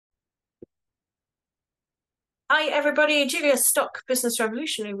Hi everybody, Julia Stock, Business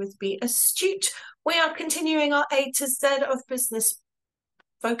Revolutionary with Be Astute. We are continuing our A to Z of business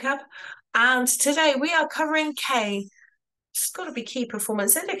vocab, and today we are covering K. It's got to be key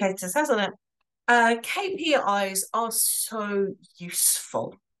performance indicators, hasn't it? KPIs are so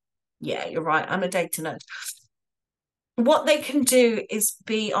useful. Yeah, you're right, I'm a data nerd. What they can do is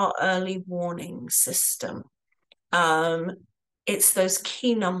be our early warning system. Um, it's those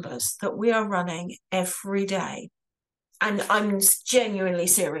key numbers that we are running every day. And I'm genuinely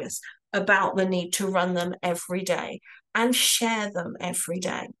serious about the need to run them every day and share them every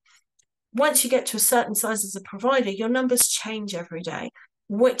day. Once you get to a certain size as a provider, your numbers change every day,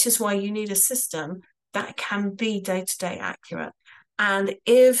 which is why you need a system that can be day-to-day accurate. And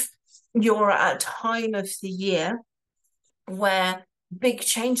if you're at a time of the year where big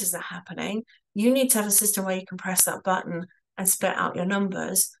changes are happening, you need to have a system where you can press that button and spit out your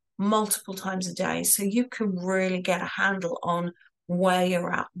numbers multiple times a day so you can really get a handle on where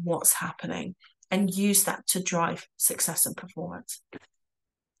you're at, what's happening, and use that to drive success and performance.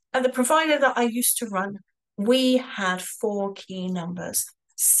 At the provider that I used to run, we had 4 key numbers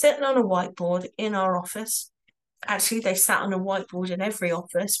sitting on a whiteboard in our office. Actually, they sat on a whiteboard in every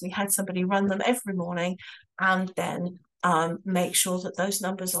office. We had somebody run them every morning and then make sure that those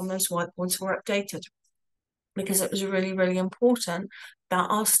numbers on those whiteboards were updated, because it was really, really important that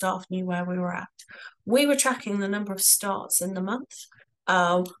our staff knew where we were at. We were tracking the number of starts in the month.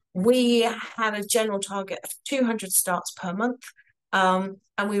 We had a general target of 200 starts per month, and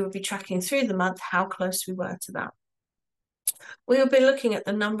we would be tracking through the month how close we were to that. We would be looking at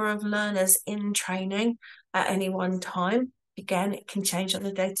the number of learners in training at any one time. Again, it can change on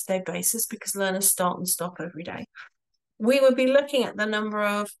a day-to-day basis because learners start and stop every day. We would be looking at the number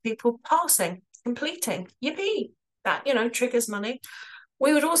of people passing, completing. Yippee! That, triggers money.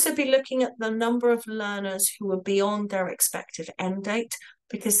 We would also be looking at the number of learners who were beyond their expected end date,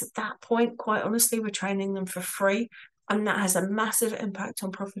 because at that point, quite honestly, we're training them for free, and that has a massive impact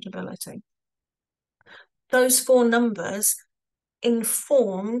on profitability. Those 4 numbers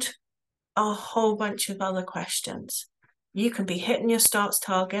informed a whole bunch of other questions. You can be hitting your starts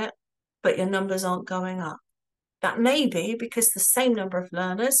target, but your numbers aren't going up. That may be because the same number of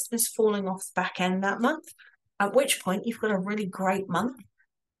learners is falling off the back end that month, at which point you've got a really great month,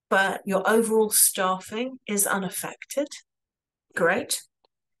 but your overall staffing is unaffected. Great.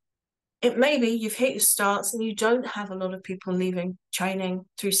 It may be you've hit your starts and you don't have a lot of people leaving training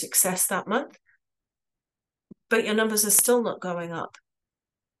through success that month, but your numbers are still not going up.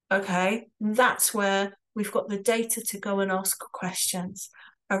 Okay, that's where we've got the data to go and ask questions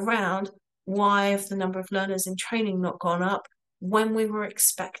around why have the number of learners in training not gone up when we were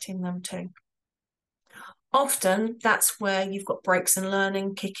expecting them to. Often that's where you've got breaks in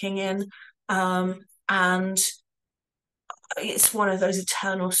learning kicking in, and it's one of those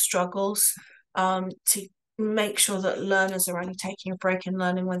eternal struggles to make sure that learners are only taking a break in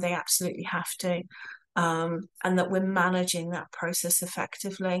learning when they absolutely have to, and that we're managing that process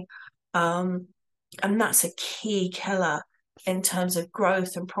effectively. And that's a key killer in terms of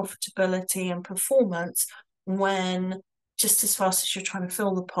growth and profitability and performance, when just as fast as you're trying to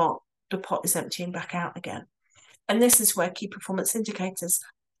fill the pot is emptying back out again. And this is where key performance indicators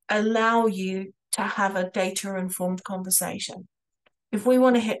allow you to have a data-informed conversation. If we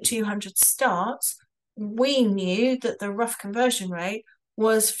want to hit 200 starts, we knew that the rough conversion rate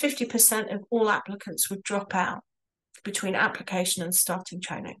was 50% of all applicants would drop out between application and starting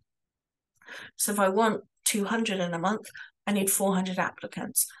training. So if I want 200 in a month, I need 400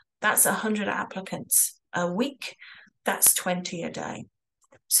 applicants. That's 100 applicants a week. That's 20 a day.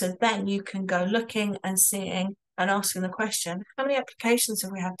 So then you can go looking and seeing and asking the question, how many applications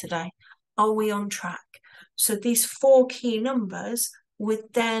have we had today? Are we on track? So these 4 key numbers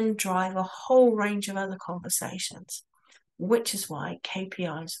would then drive a whole range of other conversations, which is why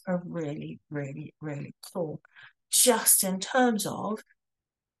KPIs are really, really, really cool, just in terms of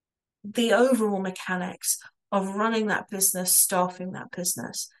the overall mechanics of running that business, staffing that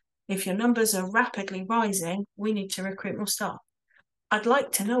business. If your numbers are rapidly rising, we need to recruit more staff. I'd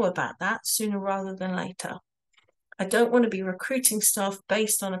like to know about that sooner rather than later. I don't want to be recruiting staff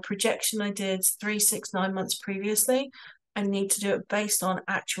based on a projection I did 3, 6, 9 months previously. I need to do it based on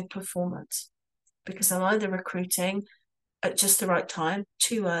actual performance, because I'm either recruiting at just the right time,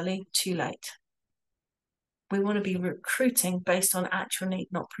 too early, too late. We want to be recruiting based on actual need,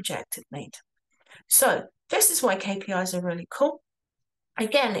 not projected need. So this is why KPIs are really cool.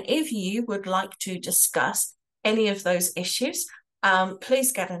 Again, if you would like to discuss any of those issues,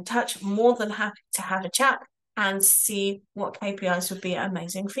 please get in touch. More than happy to have a chat and see what KPIs would be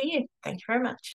amazing for you. Thank you very much.